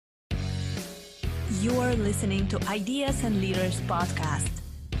You are listening to Ideas and Leaders podcast.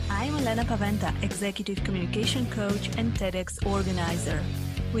 I'm Elena Paventa, Executive Communication Coach and TEDx organizer.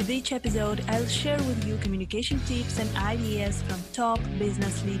 With each episode, I'll share with you communication tips and ideas from top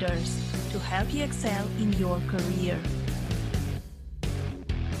business leaders to help you excel in your career.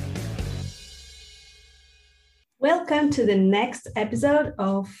 Welcome to the next episode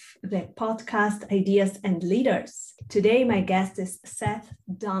of the podcast Ideas and Leaders. Today, my guest is Seth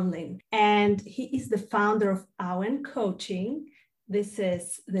Donlin, and he is the founder of Owen Coaching. This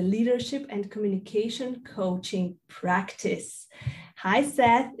is the leadership and communication coaching practice. Hi,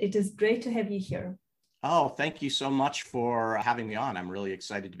 Seth. It is great to have you here. Oh, thank you so much for having me on. I'm really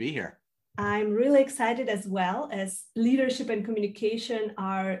excited to be here. I'm really excited as well, as leadership and communication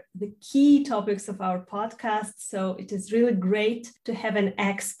are the key topics of our podcast. So it is really great to have an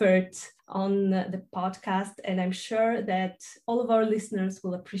expert on the podcast. And I'm sure that all of our listeners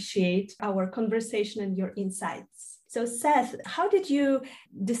will appreciate our conversation and your insights. So Seth, how did you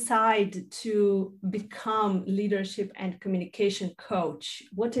decide to become leadership and communication coach?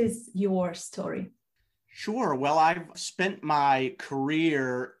 What is your story? Sure. Well, I've spent my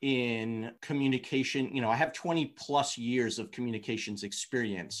career in communication. I have 20 plus years of communications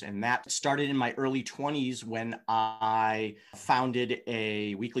experience, and that started in my early 20s when I founded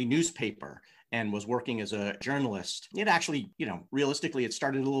a weekly newspaper and was working as a journalist. It actually, realistically, it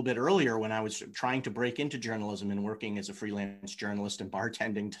started a little bit earlier when I was trying to break into journalism and working as a freelance journalist and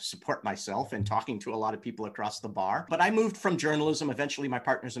bartending to support myself and talking to a lot of people across the bar. But I moved from journalism. Eventually, my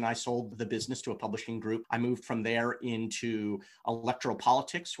partners and I sold the business to a publishing group. I moved from there into electoral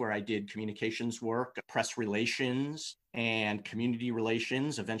politics, where I did communications work, press relations, and community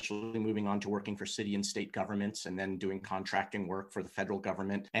relations, eventually moving on to working for city and state governments and then doing contracting work for the federal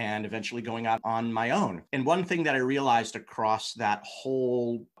government and eventually going out on my own. And one thing that I realized across that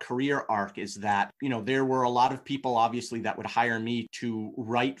whole career arc is that, there were a lot of people obviously that would hire me to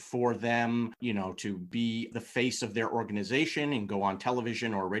write for them, to be the face of their organization and go on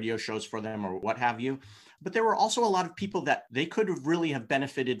television or radio shows for them or what have you. But there were also a lot of people that they could really have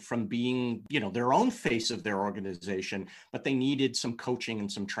benefited from being, their own face of their organization, but they needed some coaching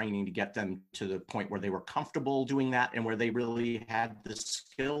and some training to get them to the point where they were comfortable doing that and where they really had the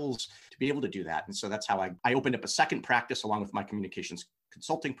skills to be able to do that. And so that's how I opened up a second practice along with my communications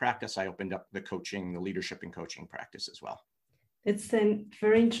consulting practice. I opened up the leadership and coaching practice as well. It's a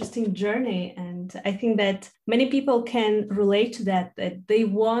very interesting journey. And I think that many people can relate to that they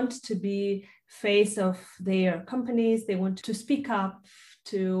want to be face of their companies. They want to speak up,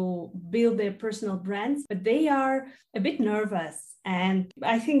 to build their personal brands, but they are a bit nervous. And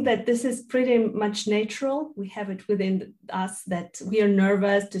I think that this is pretty much natural. We have it within us that we are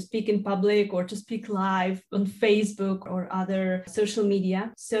nervous to speak in public or to speak live on Facebook or other social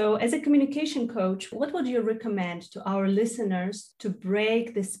media. So as a communication coach, what would you recommend to our listeners to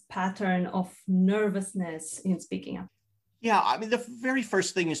break this pattern of nervousness in speaking up? Yeah, the very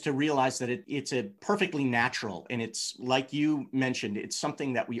first thing is to realize that it's a perfectly natural, and it's like you mentioned, it's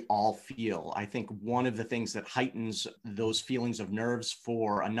something that we all feel. I think one of the things that heightens those feelings of nerves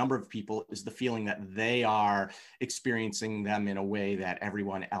for a number of people is the feeling that they are experiencing them in a way that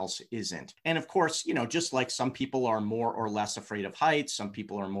everyone else isn't. And of course, just like some people are more or less afraid of heights, some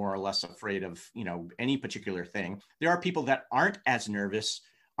people are more or less afraid of, any particular thing. There are people that aren't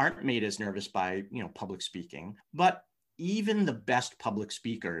made as nervous by, public speaking, but even the best public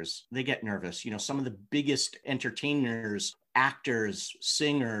speakers, they get nervous. Some of the biggest entertainers, actors,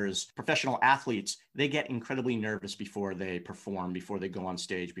 singers, professional athletes, they get incredibly nervous before they perform, before they go on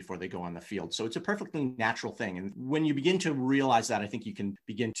stage, before they go on the field. So it's a perfectly natural thing. And when you begin to realize that, I think you can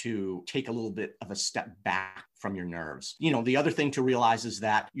begin to take a little bit of a step back from your nerves. The other thing to realize is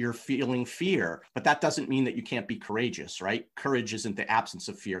that you're feeling fear, but that doesn't mean that you can't be courageous, right? Courage isn't the absence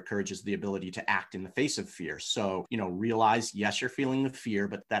of fear. Courage is the ability to act in the face of fear. So, realize, yes, you're feeling the fear,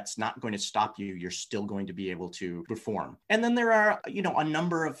 but that's not going to stop you. You're still going to be able to perform. And then there are, a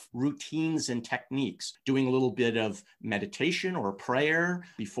number of routines and techniques, doing a little bit of meditation or prayer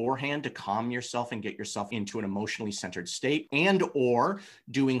beforehand to calm yourself and get yourself into an emotionally centered state, and or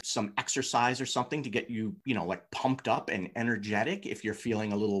doing some exercise or something to get you, like pumped up and energetic if you're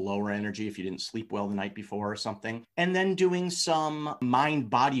feeling a little lower energy, if you didn't sleep well the night before or something. And then doing some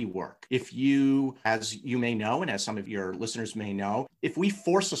mind-body work. If you, as you may know, and as some of your listeners may know, if we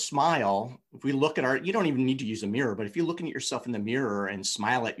force a smile, if we look at you don't even need to use a mirror, but if you're looking at yourself in the mirror and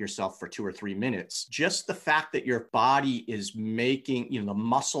smile at yourself for 2 or 3 minutes, just the fact that your body is making, the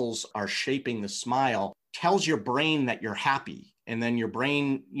muscles are shaping the smile tells your brain that you're happy. And then your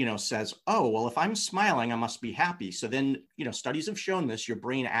brain, says, oh, well, if I'm smiling, I must be happy. So then, studies have shown this, your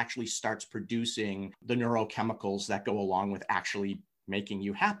brain actually starts producing the neurochemicals that go along with actually making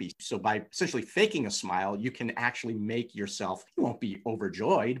you happy. So by essentially faking a smile, you can actually make yourself, you won't be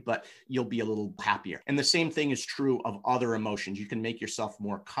overjoyed, but you'll be a little happier. And the same thing is true of other emotions. You can make yourself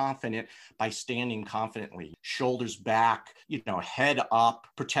more confident by standing confidently, shoulders back, head up,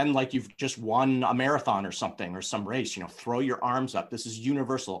 pretend like you've just won a marathon or something or some race, throw your arms up. This is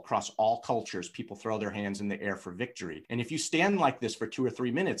universal across all cultures. People throw their hands in the air for victory. And if you stand like this for 2 or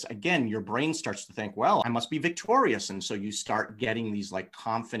 3 minutes, again, your brain starts to think, well, I must be victorious. And so you start getting these like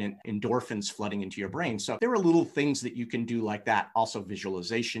confident endorphins flooding into your brain. So there are little things that you can do like that. Also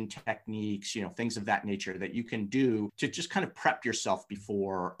visualization techniques, things of that nature that you can do to just kind of prep yourself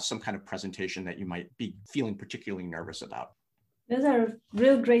before some kind of presentation that you might be feeling particularly nervous about. Those are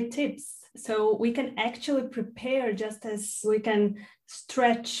real great tips. So we can actually prepare just as we can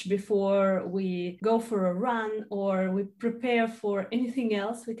stretch before we go for a run or we prepare for anything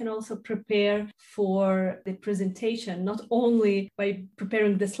else. We can also prepare for the presentation, not only by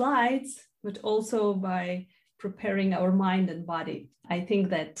preparing the slides, but also by preparing our mind and body. I think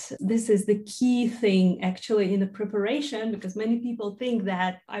that this is the key thing actually in the preparation, because many people think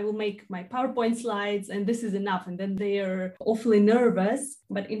that I will make my PowerPoint slides and this is enough, and then they are awfully nervous.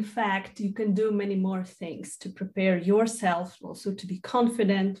 But in fact, you can do many more things to prepare yourself, also to be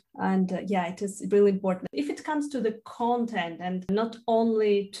confident. And it is really important. If it comes to the content and not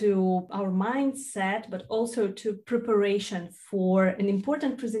only to our mindset, but also to preparation for an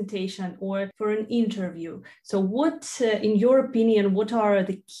important presentation or for an interview. So what, in your opinion, what are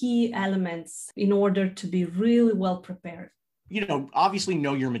the key elements in order to be really well prepared? Obviously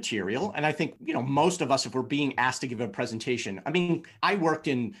know your material. And I think, most of us, if we're being asked to give a presentation, I worked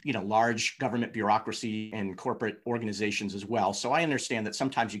in, large government bureaucracy and corporate organizations as well. So I understand that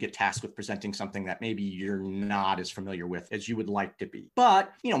sometimes you get tasked with presenting something that maybe you're not as familiar with as you would like to be.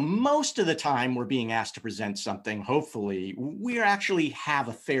 But, most of the time we're being asked to present something, hopefully we actually have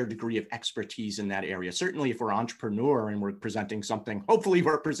a fair degree of expertise in that area. Certainly if we're an entrepreneur and we're presenting something, hopefully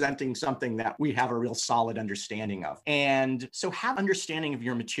we're presenting something that we have a real solid understanding of. And so have understanding of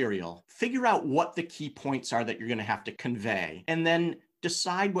your material, figure out what the key points are that you're going to have to convey, and then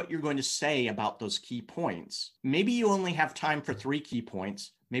decide what you're going to say about those key points. Maybe you only have time for 3 key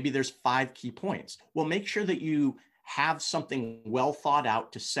points. Maybe there's 5 key points. Well, make sure that you have something well thought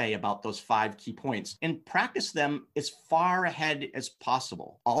out to say about those 5 key points and practice them as far ahead as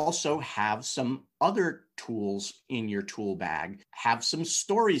possible. Also have some other tools in your tool bag, have some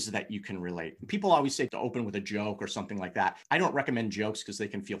stories that you can relate. People always say to open with a joke or something like that. I don't recommend jokes because they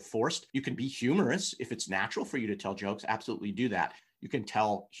can feel forced. You can be humorous. If it's natural for you to tell jokes, absolutely do that. You can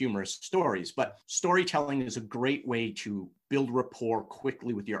tell humorous stories, but storytelling is a great way to build rapport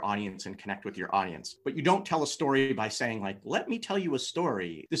quickly with your audience and connect with your audience. But you don't tell a story by saying like, let me tell you a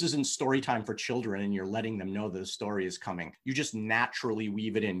story. This isn't story time for children and you're letting them know that a story is coming. You just naturally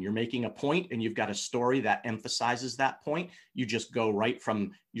weave it in. You're making a point and you've got a story that emphasizes that point. You just go right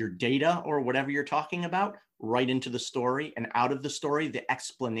from your data or whatever you're talking about right into the story, and out of the story, the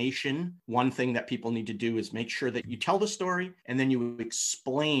explanation. One thing that people need to do is make sure that you tell the story and then you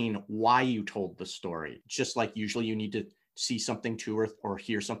explain why you told the story. Just like usually you need to see something 2 or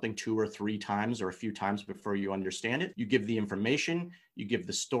hear something 2 or 3 times or a few times before you understand it. You give the information, you give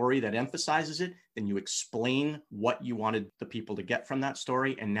the story that emphasizes it, then you explain what you wanted the people to get from that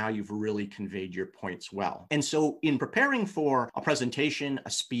story, and now you've really conveyed your points well. And so in preparing for a presentation,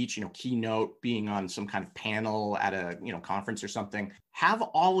 a speech, keynote, being on some kind of panel at a, conference or something, have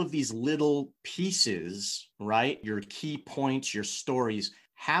all of these little pieces, right? Your key points, your stories,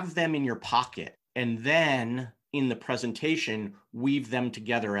 have them in your pocket. And then in the presentation, weave them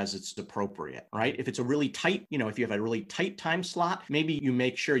together as it's appropriate, right? If it's a really tight, if you have a really tight time slot, maybe you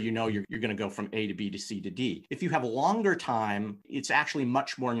make sure you're going to go from A to B to C to D. If you have a longer time, it's actually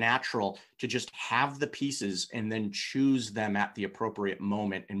much more natural to just have the pieces and then choose them at the appropriate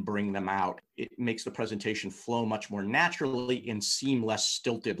moment and bring them out. It makes the presentation flow much more naturally and seem less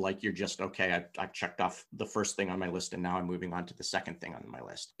stilted, like you're just, okay, I checked off the first thing on my list and now I'm moving on to the second thing on my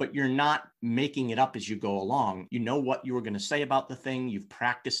list. But you're not making it up as you go along. You know what you were going to say about the thing, you've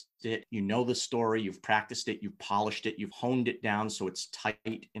practiced it, you know the story, you've practiced it, you've polished it, you've honed it down so it's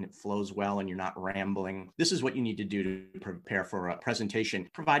tight and it flows well and you're not rambling. This is what you need to do to prepare for a presentation,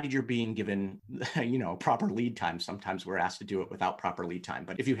 provided you're being given, proper lead time. Sometimes we're asked to do it without proper lead time,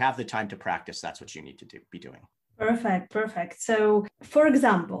 but if you have the time to practice, that's what you need to be doing. Perfect, perfect. So, for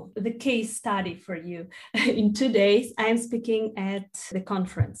example, the case study for you. In 2 days, I'm speaking at the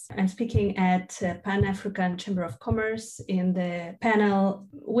conference. I'm speaking at Pan-African Chamber of Commerce in the panel,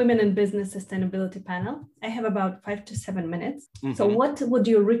 Women in Business Sustainability panel. I have about 5 to 7 minutes. Mm-hmm. So what would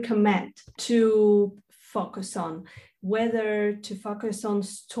you recommend to focus on? Whether to focus on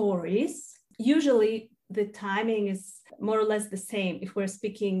stories? Usually the timing is more or less the same if we're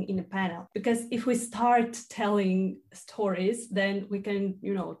speaking in a panel, because if we start telling stories, then we can,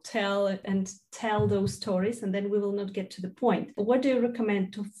 tell those stories, and then we will not get to the point. But what do you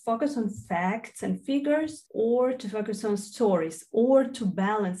recommend, to focus on facts and figures, or to focus on stories, or to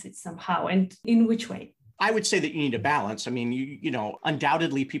balance it somehow, and in which way? I would say that you need a balance. I mean,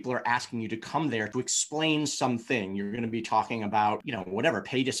 undoubtedly people are asking you to come there to explain something. You're going to be talking about, whatever,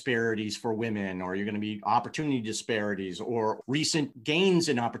 pay disparities for women, or you're going to be opportunity disparities, or recent gains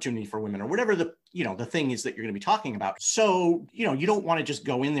in opportunity for women, or whatever the thing is that you're going to be talking about. So, you don't want to just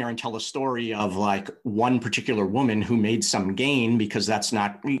go in there and tell a story of like one particular woman who made some gain, because that's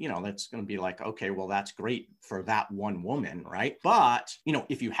not, that's going to be like, okay, well, that's great for that one woman, right? But,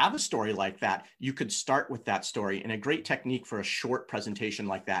 if you have a story like that, you could start with that story. And a great technique for a short presentation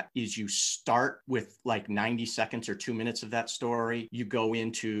like that is you start with like 90 seconds or 2 minutes of that story. You go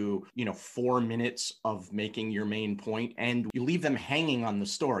into, 4 minutes of making your main point, and you leave them hanging on the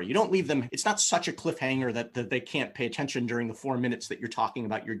story. You don't leave them, it's not such a cliffhanger that they can't pay attention during the 4 minutes that you're talking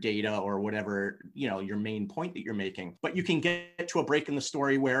about your data or whatever, your main point that you're making. But you can get to a break in the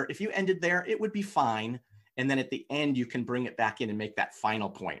story where if you ended there, it would be fine. And then at the end, you can bring it back in and make that final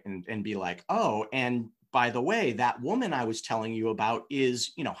point and be like, oh, and by the way, that woman I was telling you about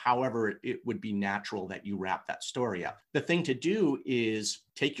is, however it would be natural that you wrap that story up. The thing to do is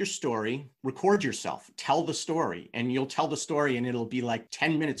take your story, record yourself, tell the story, and you'll tell the story and it'll be like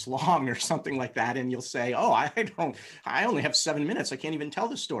 10 minutes long or something like that. And you'll say, oh, I only have 7 minutes. I can't even tell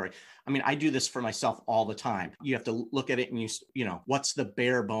the story. I mean, I do this for myself all the time. You have to look at it and what's the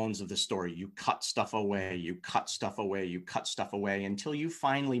bare bones of the story? You cut stuff away, you cut stuff away, you cut stuff away until you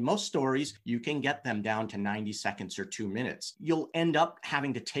finally, most stories, you can get them down to 90 seconds or 2 minutes. You'll end up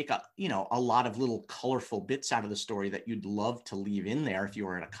having to take a lot of little colorful bits out of the story that you'd love to leave in there. If you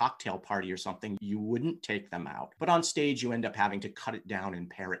were at a cocktail party or something, you wouldn't take them out. But on stage, you end up having to cut it down and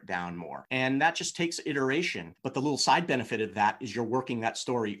pare it down more. And that just takes iteration. But the little side benefit of that is you're working that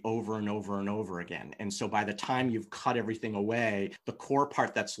story over and over and over again. And so by the time you've cut everything away, the core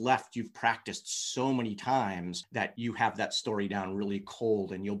part that's left, you've practiced so many times that you have that story down really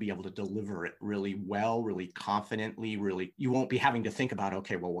cold, and you'll be able to deliver it really well, really confidently, you won't be having to think about,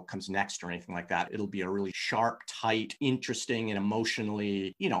 okay, well, what comes next or anything like that. It'll be a really sharp, tight, interesting, and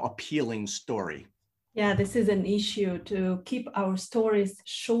emotionally, appealing story. Yeah, this is an issue, to keep our stories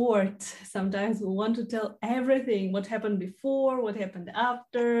short. Sometimes we want to tell everything, what happened before, what happened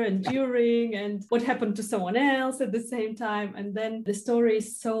after and during, and what happened to someone else at the same time. And then the story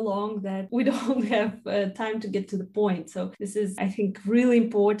is so long that we don't have time to get to the point. So this is, I think, really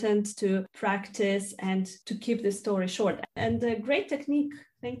important to practice and to keep the story short. And a great technique,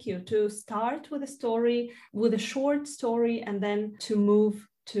 thank you, to start with a story, with a short story, and then to move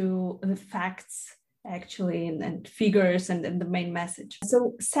to the facts actually, and figures and the main message.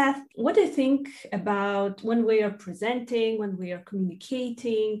 So Seth, what do you think about when we are presenting, when we are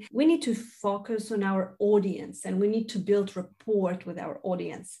communicating? We need to focus on our audience and we need to build rapport with our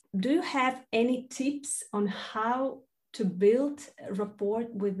audience. Do you have any tips on how to build rapport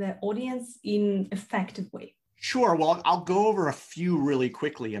with the audience in an effective way? Sure. Well, I'll go over a few really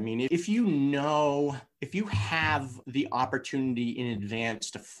quickly. I mean, if you have the opportunity in advance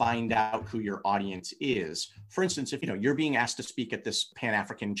to find out who your audience is, for instance, if you're being asked to speak at this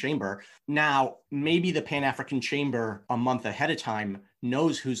Pan-African Chamber, now maybe the Pan-African Chamber a month ahead of time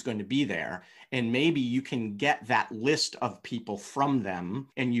knows who's going to be there. And maybe you can get that list of people from them,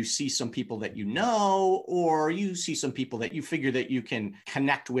 and you see some people that you know, or you see some people that you figure that you can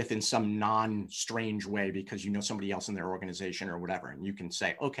connect with in some non-strange way because you know somebody else in their organization or whatever. And you can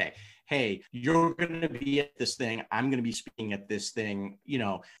say, okay, hey, you're going to be at this thing. I'm going to be speaking at this thing.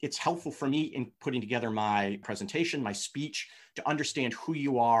 It's helpful for me in putting together my presentation, my speech, to understand who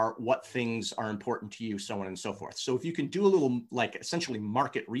you are, what things are important to you, so on and so forth. So if you can do a little, essentially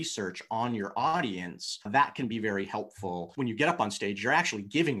market research on your audience, that can be very helpful. When you get up on stage, you're actually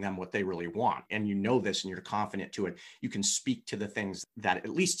giving them what they really want. And you know this and you're confident to it. You can speak to the things that at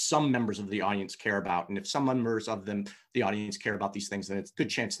least some members of the audience care about. And if some members of the audience care about these things, then it's a good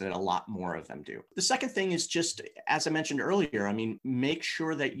chance that a lot more of them do. The second thing is just, as I mentioned earlier, make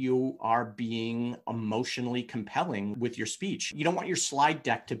sure that you are being emotionally compelling with your speech. speech. You don't want your slide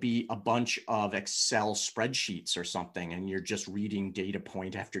deck to be a bunch of Excel spreadsheets or something, and you're just reading data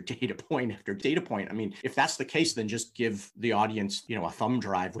point after data point after data point. I mean, if that's the case, then just give the audience, a thumb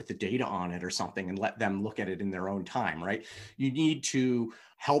drive with the data on it or something and let them look at it in their own time, right? You need to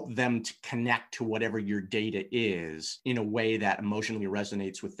help them to connect to whatever your data is in a way that emotionally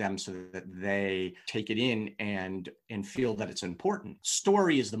resonates with them so that they take it in and feel that it's important.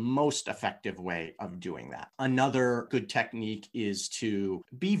 Story is the most effective way of doing that. Another good technique is to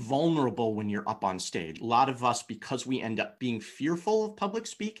be vulnerable when you're up on stage. A lot of us, because we end up being fearful of public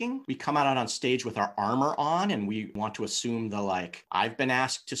speaking, we come out on stage with our armor on and we want to assume I've been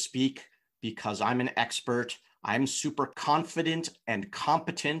asked to speak because I'm an expert. I'm super confident and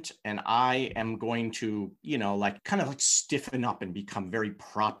competent, and I am going to, stiffen up and become very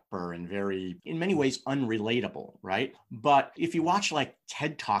proper and very, in many ways, unrelatable, right? But if you watch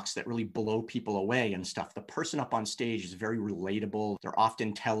TED Talks that really blow people away and stuff, the person up on stage is very relatable. They're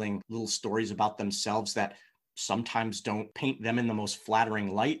often telling little stories about themselves that sometimes don't paint them in the most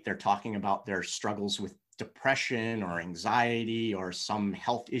flattering light. They're talking about their struggles with depression or anxiety or some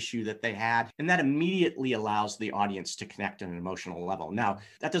health issue that they had. And that immediately allows the audience to connect on an emotional level. Now,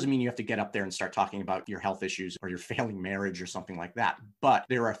 that doesn't mean you have to get up there and start talking about your health issues or your failing marriage or something like that. But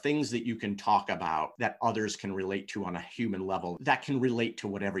there are things that you can talk about that others can relate to on a human level that can relate to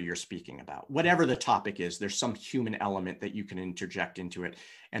whatever you're speaking about. Whatever the topic is, there's some human element that you can interject into it.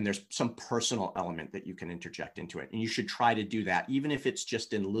 And there's some personal element that you can interject into it. And you should try to do that, even if it's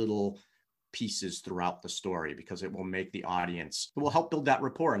just in little pieces throughout the story, because it will make the audience, it will help build that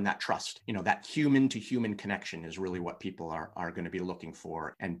rapport and that trust. That human to human connection is really what people are going to be looking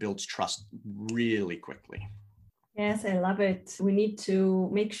for and builds trust really quickly. Yes, I love it. We need to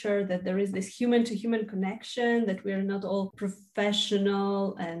make sure that there is this human to human connection, that we are not all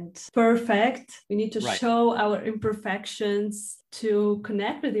professional and perfect. We need to show our imperfections to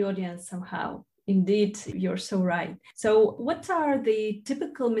connect with the audience somehow. Indeed, you're so right. So what are the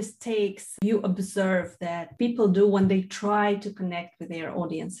typical mistakes you observe that people do when they try to connect with their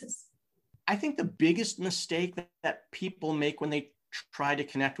audiences? I think the biggest mistake that people make when they try to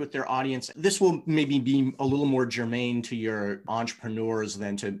connect with their audience, this will maybe be a little more germane to your entrepreneurs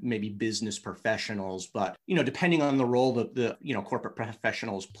than to maybe business professionals, but depending on the role that the corporate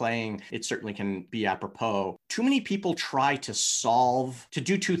professionals playing, it certainly can be apropos. Too many people try to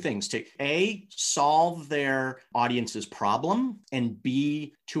do two things: to A, solve their audience's problem, and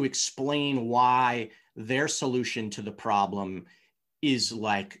B, to explain why their solution to the problem is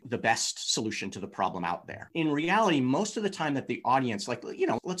the best solution to the problem out there. In reality, most of the time that the audience,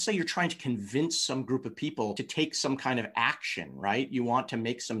 let's say you're trying to convince some group of people to take some kind of action, right? You want to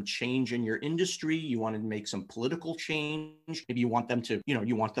make some change in your industry. You want to make some political change. Maybe you want them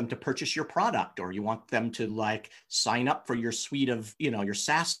to, purchase your product, or you want them to sign up for your suite of, your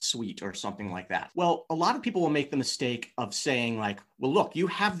SaaS suite or something like that. Well, a lot of people will make the mistake of saying well, look, you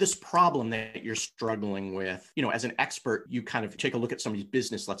have this problem that you're struggling with. As an expert, you kind of take a look at somebody's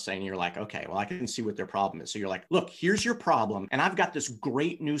business, let's say, and you're like, okay, well, I can see what their problem is. So you're like, look, here's your problem, and I've got this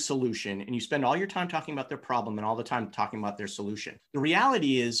great new solution. And you spend all your time talking about their problem and all the time talking about their solution. The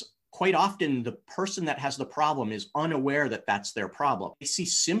reality is, quite often, the person that has the problem is unaware that that's their problem. They see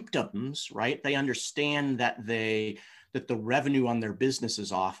symptoms, right? They understand that the revenue on their business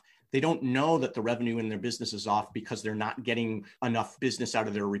is off. They don't know that the revenue in their business is off because they're not getting enough business out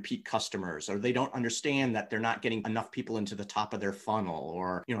of their repeat customers, or they don't understand that they're not getting enough people into the top of their funnel,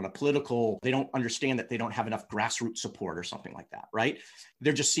 or, in a political, they don't understand that they don't have enough grassroots support or something like that, right?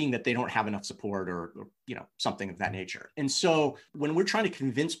 They're just seeing that they don't have enough support or something of that nature. And so when we're trying to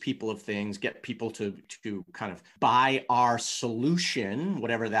convince people of things, get people to kind of buy our solution,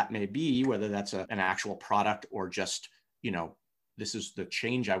 whatever that may be, whether that's an actual product or just, this is the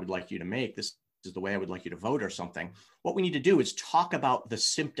change I would like you to make, this is the way I would like you to vote or something. What we need to do is talk about the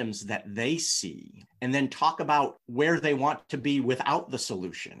symptoms that they see, and then talk about where they want to be without the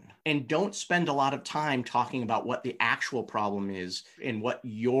solution. And don't spend a lot of time talking about what the actual problem is and what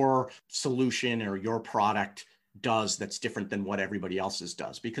your solution or your product does that's different than what everybody else's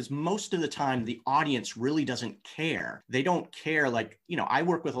does, because most of the time the audience really doesn't care. They don't care. I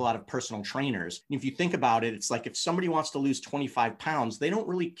work with a lot of personal trainers. And if you think about it, it's like if somebody wants to lose 25 pounds, they don't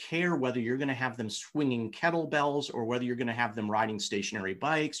really care whether you're going to have them swinging kettlebells or whether you're going to have them riding stationary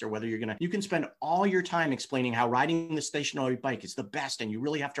bikes, or whether you can spend all your time explaining how riding the stationary bike is the best. And you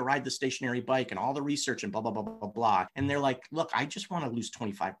really have to ride the stationary bike and all the research and blah, blah, blah, blah, blah. And they're like, look, I just want to lose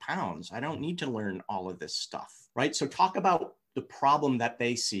 25 pounds. I don't need to learn all of this stuff. Right? So talk about the problem that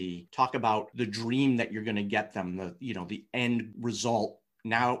they see, talk about the dream that you're going to get them, the end result.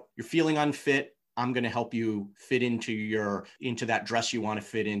 Now you're feeling unfit. I'm going to help you fit into that dress you want to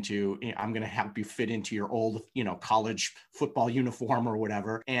fit into. I'm going to help you fit into your old, college football uniform or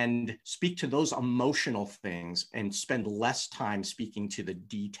whatever, and speak to those emotional things and spend less time speaking to the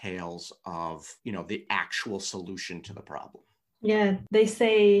details of, the actual solution to the problem. Yeah, they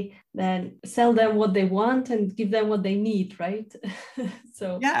say that sell them what they want and give them what they need, right?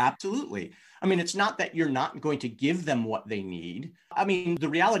 So yeah, absolutely. I mean, it's not that you're not going to give them what they need. I mean, the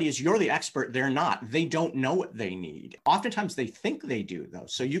reality is you're the expert, they're not. They don't know what they need. Oftentimes they think they do, though.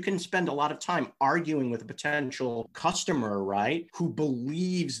 So you can spend a lot of time arguing with a potential customer, right, who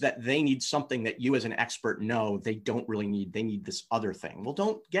believes that they need something that you as an expert know they don't really need. They need this other thing. Well,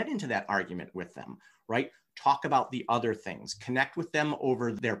 don't get into that argument with them, right? Talk about the other things, connect with them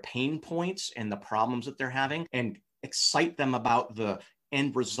over their pain points and the problems that they're having, and excite them about the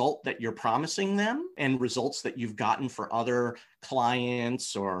end result that you're promising them and results that you've gotten for other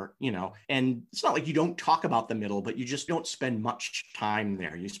clients or, and it's not like you don't talk about the middle, but you just don't spend much time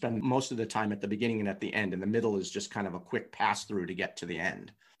there. You spend most of the time at the beginning and at the end, and the middle is just kind of a quick pass through to get to the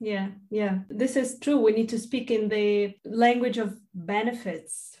end. Yeah, this is true. We need to speak in the language of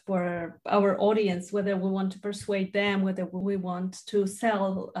benefits for our audience, whether we want to persuade them, whether we want to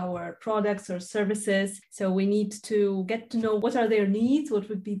sell our products or services. So we need to get to know what are their needs, what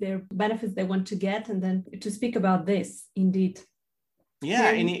would be their benefits they want to get, and then to speak about this indeed.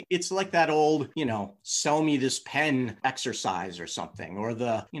 Yeah, and it's like that old, sell me this pen exercise or something,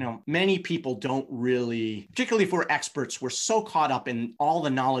 or many people don't really, particularly if we're experts, we're so caught up in all the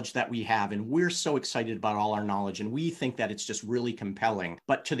knowledge that we have, and we're so excited about all our knowledge, and we think that it's just really compelling.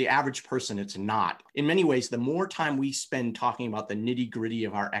 But to the average person, it's not. In many ways, the more time we spend talking about the nitty-gritty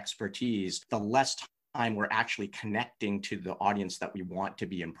of our expertise, the less time we're actually connecting to the audience that we want to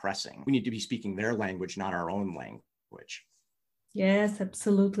be impressing. We need to be speaking their language, not our own language. Yes,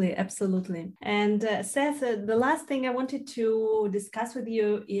 absolutely. And Seth, the last thing I wanted to discuss with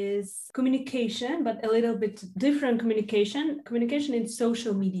you is communication, but a little bit different communication in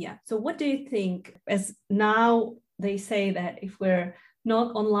social media. So what do you think, as now they say that if we're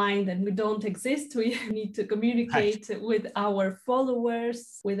not online, then we don't exist. We need to communicate with our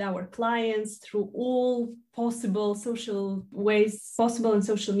followers, with our clients through all possible social ways possible in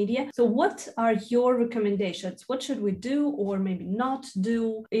social media. So what are your recommendations? What should we do or maybe not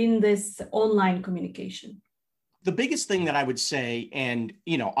do in this online communication? The biggest thing that I would say, and,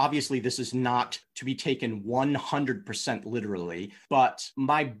 obviously this is not to be taken 100% literally, but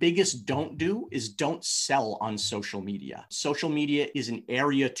my biggest don't do is don't sell on social media. Social media is an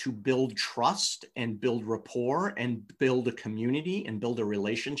area to build trust and build rapport and build a community and build a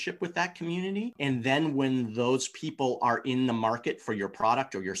relationship with that community. And then when those people are in the market for your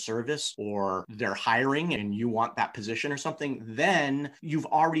product or your service, or they're hiring and you want that position or something, then you've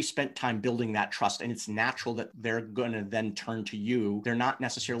already spent time building that trust, and it's natural that they're going to then turn to you. They're not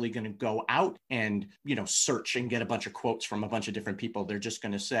necessarily going to go out and, search and get a bunch of quotes from a bunch of different people. They're just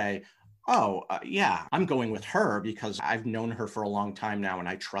going to say, yeah, I'm going with her because I've known her for a long time now and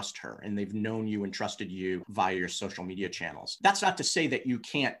I trust her. And they've known you and trusted you via your social media channels. That's not to say that you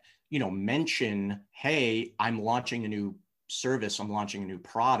can't, mention, hey, I'm launching a new service, I'm launching a new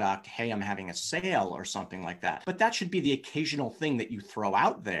product, hey, I'm having a sale or something like that. But that should be the occasional thing that you throw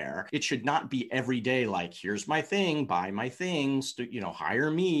out there. It should not be every day like, here's my thing, buy my things,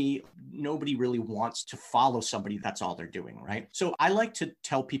 hire me. Nobody really wants to follow somebody. That's all they're doing, right? So I like to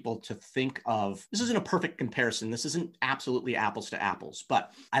tell people to think of, this isn't a perfect comparison. This isn't absolutely apples to apples,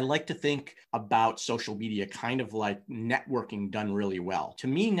 but I like to think about social media kind of like networking done really well. To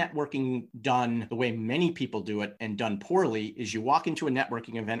me, networking done the way many people do it and done poorly is you walk into a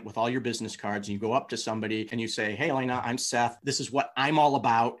networking event with all your business cards and you go up to somebody and you say, hey, Elena, I'm Seth. This is what I'm all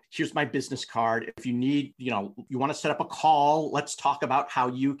about. Here's my business card. If you need, you want to set up a call, let's talk about how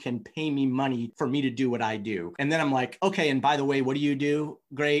you can pay me money for me to do what I do. And then I'm like, okay, and by the way, what do you do?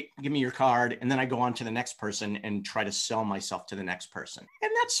 Great. Give me your card. And then I go on to the next person and try to sell myself to the next person.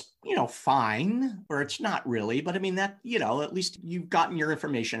 And that's, fine, or it's not really, but I mean that, at least you've gotten your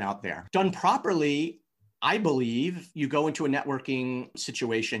information out there. Done properly, I believe you go into a networking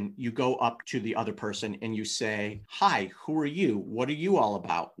situation, you go up to the other person and you say, hi, who are you? What are you all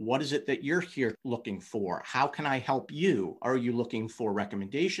about? What is it that you're here looking for? How can I help you? Are you looking for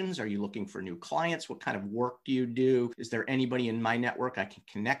recommendations? Are you looking for new clients? What kind of work do you do? Is there anybody in my network I can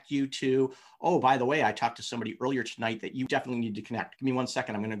connect you to? Oh, by the way, I talked to somebody earlier tonight that you definitely need to connect. Give me 1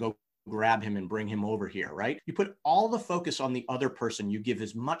 second. I'm going to go grab him and bring him over here, right? You put all the focus on the other person. You give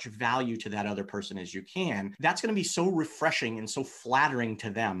as much value to that other person as you can. That's going to be so refreshing and so flattering to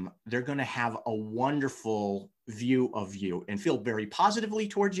them. They're going to have a wonderful view of you and feel very positively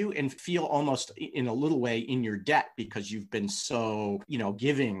towards you and feel almost in a little way in your debt because you've been so,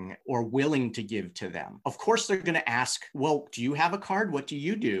 giving or willing to give to them. Of course, they're going to ask, well, do you have a card? What do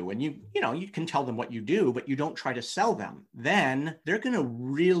you do? And you can tell them what you do, but you don't try to sell them. Then they're going to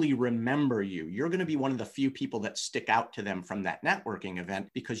really remember you. You're going to be one of the few people that stick out to them from that networking event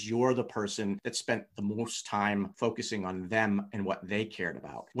because you're the person that spent the most time focusing on them and what they cared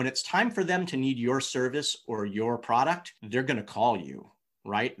about. When it's time for them to need your service or your product, they're going to call you,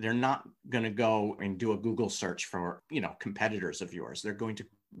 right? They're not going to go and do a Google search for, competitors of yours. They're going to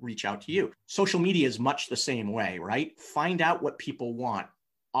reach out to you. Social media is much the same way, right? Find out what people want,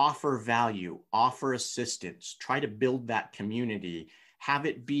 offer value, offer assistance, try to build that community, have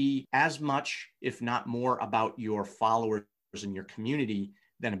it be as much, if not more, about your followers and your community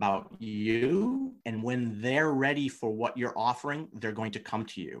than about you. And when they're ready for what you're offering, they're going to come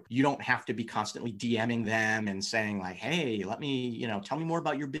to you. You don't have to be constantly DMing them and saying like, hey, let me, tell me more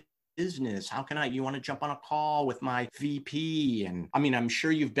about your business. How can you want to jump on a call with my VP? And I mean, I'm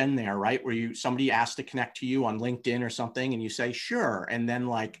sure you've been there, right? Where somebody asks to connect to you on LinkedIn or something and you say, sure. And then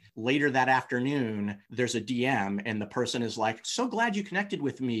like later that afternoon, there's a DM and the person is like, so glad you connected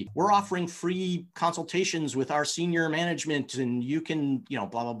with me. We're offering free consultations with our senior management and you can, blah,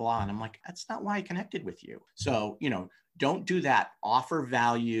 blah, blah. And I'm like, that's not why I connected with you. So, don't do that. Offer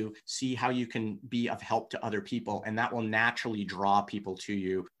value, see how you can be of help to other people. And that will naturally draw people to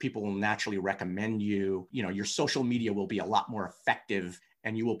you. People will naturally recommend you. Your social media will be a lot more effective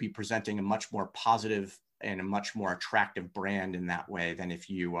and you will be presenting a much more positive and a much more attractive brand in that way than if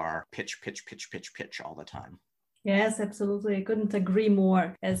you are pitch all the time. Yes, absolutely. I couldn't agree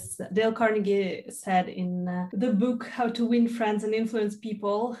more. As Dale Carnegie said in the book, How to Win Friends and Influence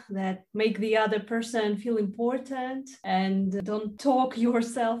People, that make the other person feel important and don't talk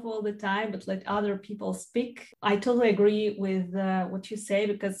yourself all the time, but let other people speak. I totally agree with what you say,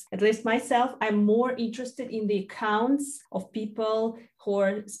 because at least myself, I'm more interested in the accounts of people who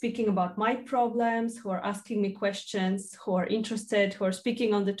are speaking about my problems, who are asking me questions, who are interested, who are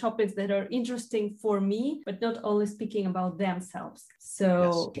speaking on the topics that are interesting for me, but not only speaking about themselves.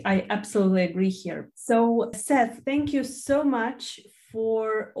 So yes. I absolutely agree here. So Seth, thank you so much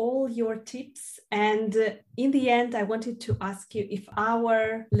for all your tips. And in the end, I wanted to ask you if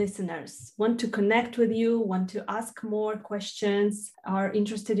our listeners want to connect with you, want to ask more questions, are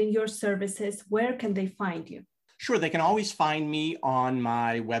interested in your services, where can they find you? Sure. They can always find me on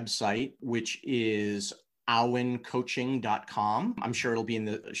my website, which is awencoaching.com. I'm sure it'll be in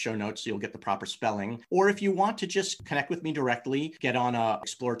the show notes, so you'll get the proper spelling. Or if you want to just connect with me directly, get on an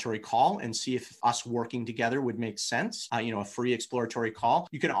exploratory call and see if us working together would make sense, a free exploratory call.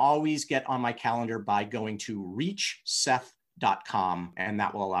 You can always get on my calendar by going to reachseth.com, and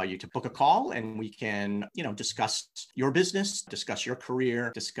that will allow you to book a call and we can, discuss your business, discuss your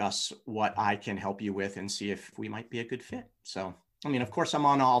career, discuss what I can help you with and see if we might be a good fit. So, of course, I'm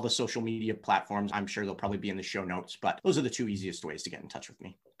on all the social media platforms. I'm sure they'll probably be in the show notes, but those are the two easiest ways to get in touch with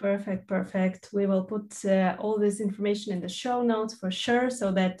me. Perfect. We will put all this information in the show notes for sure,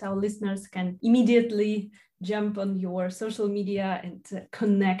 so that our listeners can immediately jump on your social media and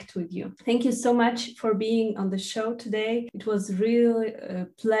connect with you. Thank you so much for being on the show today. It was really a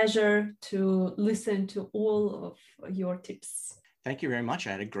pleasure to listen to all of your tips. Thank you very much.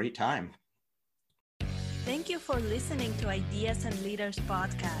 I had a great time. Thank you for listening to Ideas and Leaders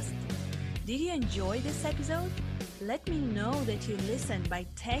podcast. Did you enjoy this episode? Let me know that you listened by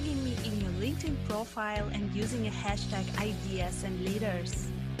tagging me in your LinkedIn profile and using a hashtag Ideas and Leaders.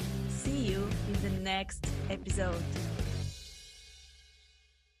 See you in the next episode.